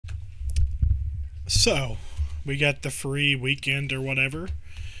So, we got the free weekend or whatever,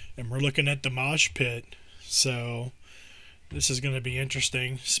 and we're looking at the mosh pit. So, this is going to be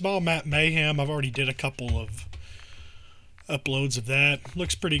interesting. Small map mayhem. I've already did a couple of uploads of that.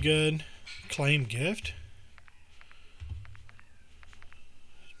 Looks pretty good. Claim gift.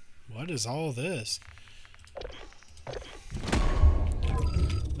 What is all this?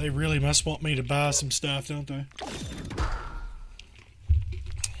 They really must want me to buy some stuff, don't they?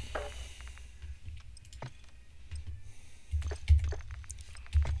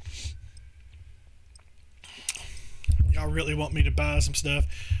 Y'all really want me to buy some stuff.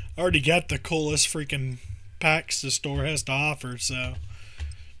 I already got the coolest freaking packs the store has to offer, so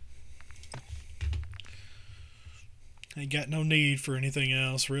ain't got no need for anything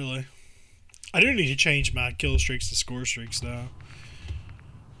else, really. I do need to change my kill streaks to score streaks, though.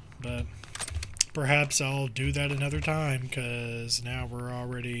 But perhaps I'll do that another time, because now we're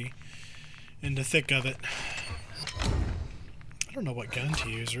already in the thick of it. I don't know what gun to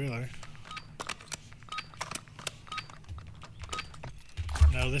use, really.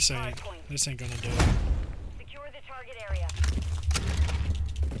 No, this ain't gonna do it. Secure the target area.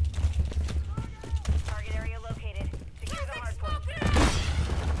 Target area located. Secure the hard point.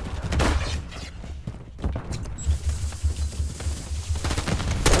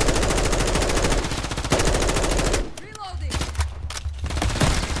 Reloading.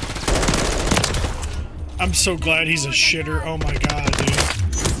 I'm so glad he's a shitter. Oh my god, dude.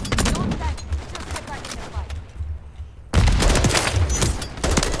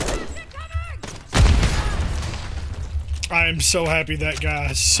 I am so happy that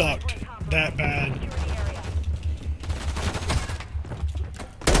guy sucked that bad.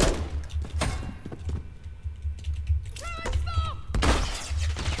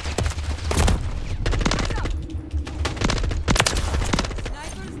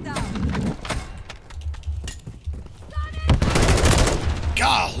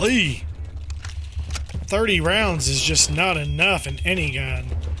 Golly! 30 rounds is just not enough in any gun.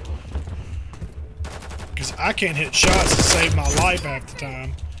 Because I can't hit shots to save my life half the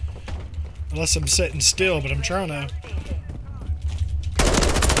time. Unless I'm sitting still, but I'm trying to.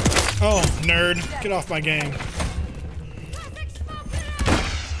 Oh, nerd. Get off my game.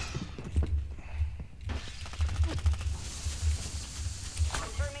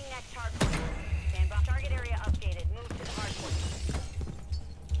 Confirming next hard point. Stand by. Target area updated. Move to the hard point.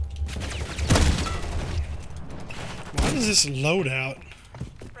 Why does this loadout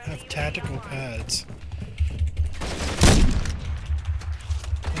have tactical pads?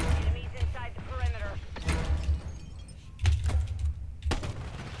 Enemies inside the perimeter.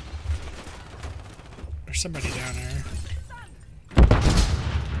 There's somebody down there.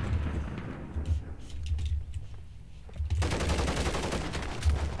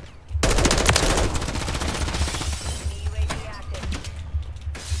 Enemy UAV active.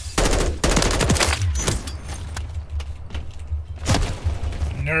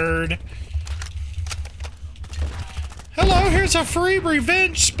 Nerd. Hello, here's a free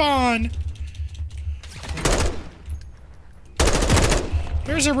revenge spawn.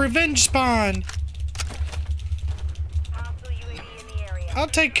 Here's a revenge spawn. Hostile UAV in the area. I'll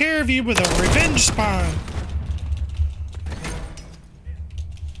take care of you with a revenge spawn.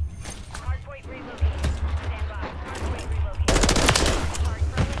 Hardpoint relocated. Stand by. Hardpoint relocated. Hard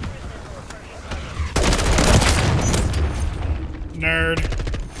friendly cruise missile approaching. Nerd.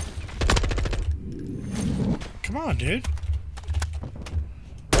 Come on, dude.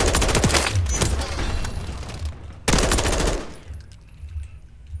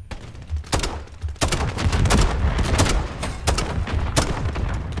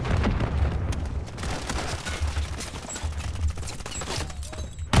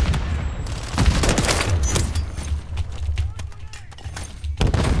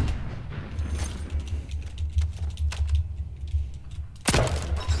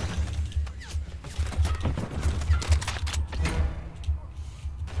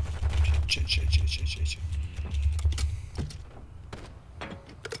 Shit.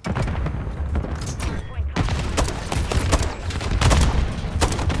 Hardpoint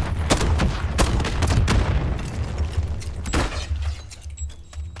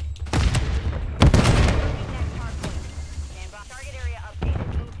next hard point. Stand by. Target area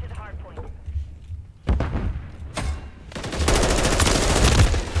updated. Move to the hard point.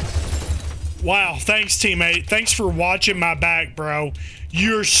 Wow, thanks, teammate. Thanks for watching my back, bro.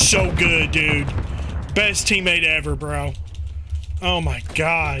 You're so good, dude. Best teammate ever, bro. Oh my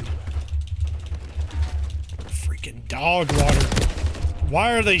god. Freaking dog water.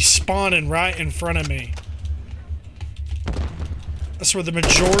 Why are they spawning right in front of me? That's where the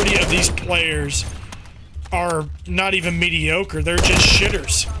majority of these players are not even mediocre. They're just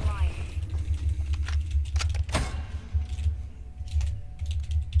shitters. Online.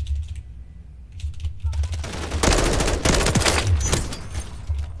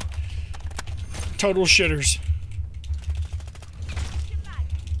 Total shitters.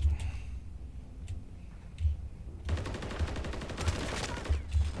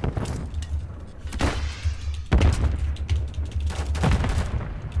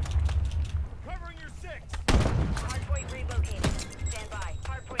 Covering your six. Hardpoint relocated. Stand by.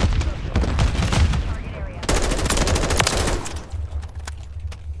 Hardpoint relocated. Target area.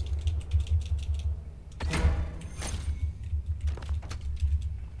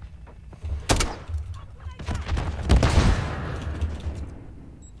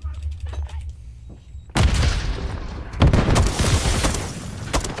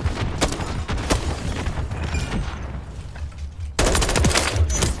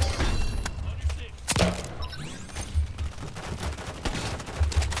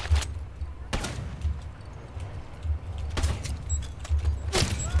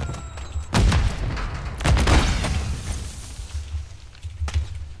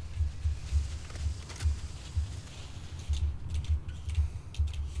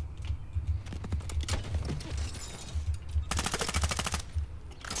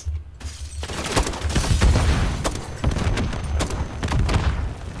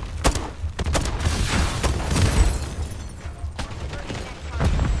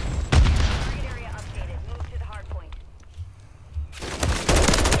 Target area updated. Move to the hardpoint.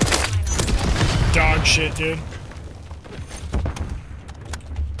 Dog shit, dude.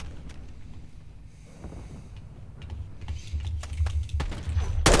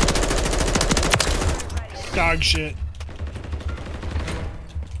 Dog shit.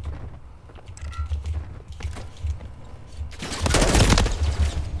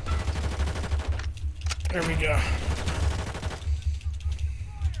 There we go.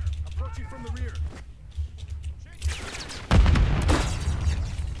 Approaching from the rear.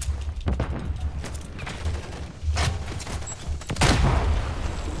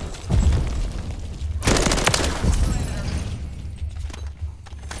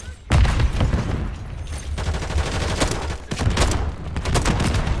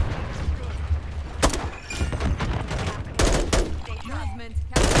 Movement.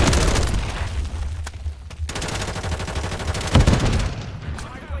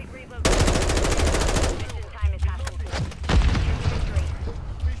 Hardpoint relocated. Mission time is half complete.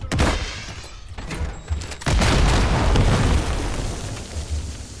 Victory.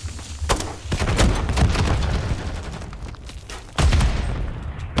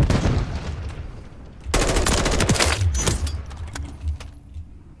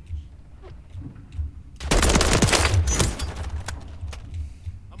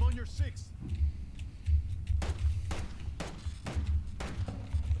 I'm on your six.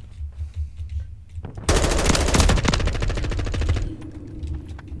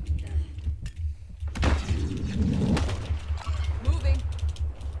 Moving.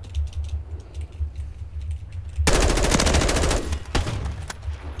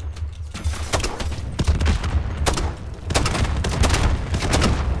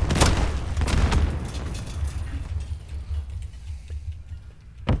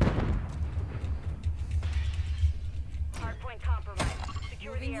 Hardpoint compromised.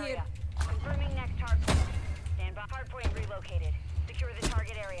 Secure the Moving area. here. Confirming next hardpoint. Stand by. Hardpoint relocated. Secure the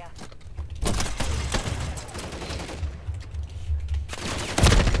target area.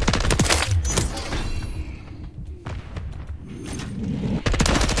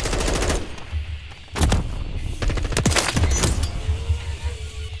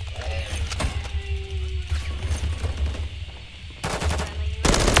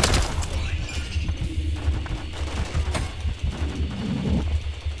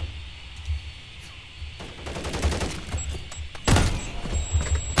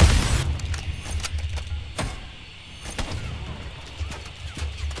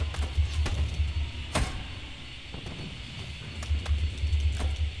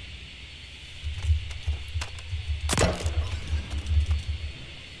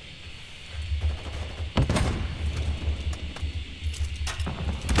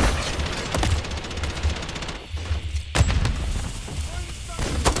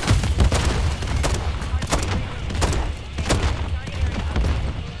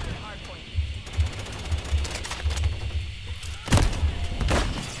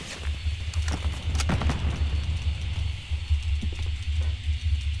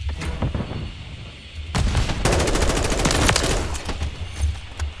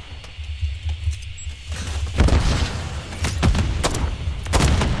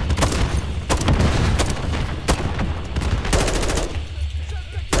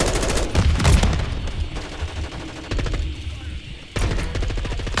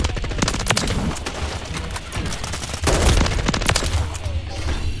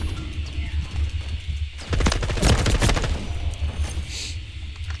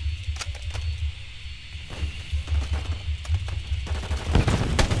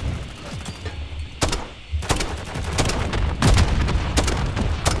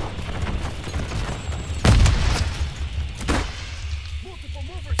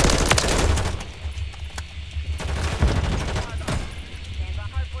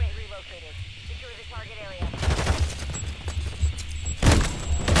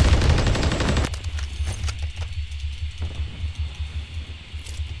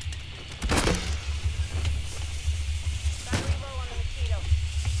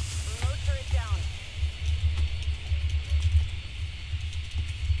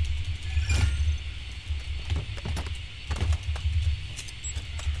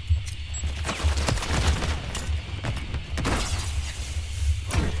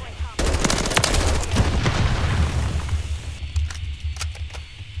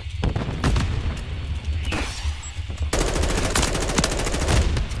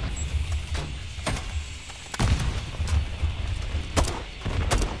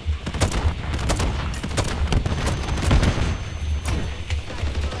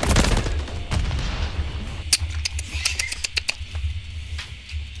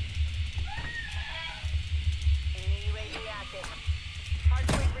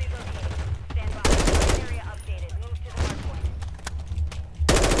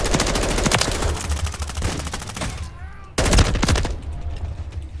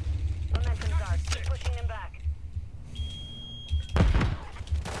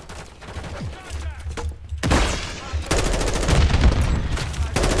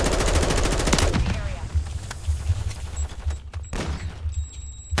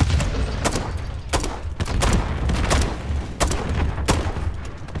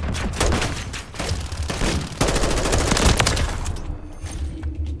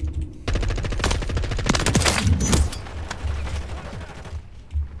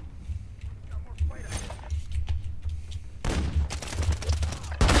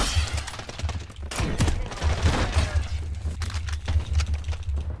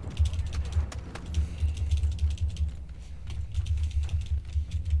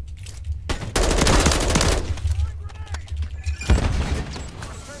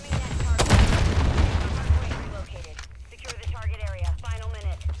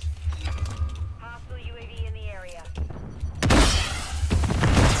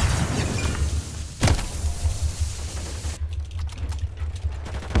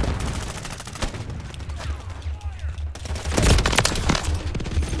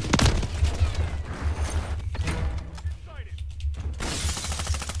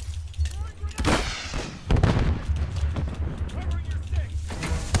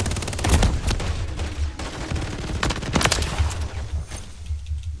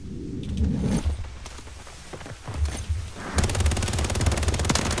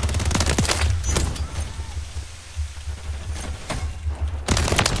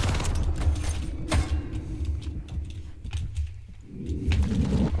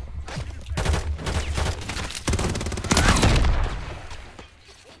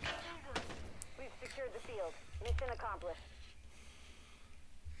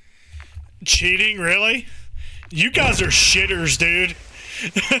 cheating, really? You guys are shitters, dude.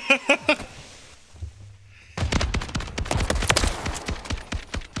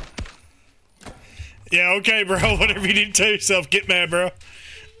 Yeah, okay, bro. Whatever you need to tell yourself. Get mad, bro.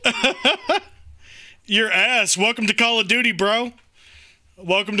 Your ass. Welcome to Call of Duty, bro.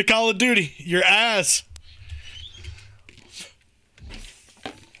 Welcome to Call of Duty. Your ass.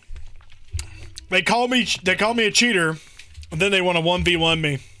 They call me a cheater, and then they want to 1v1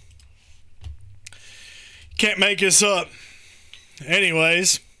 me. Can't make this up.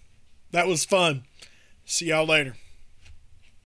 Anyways, that was fun. See y'all later.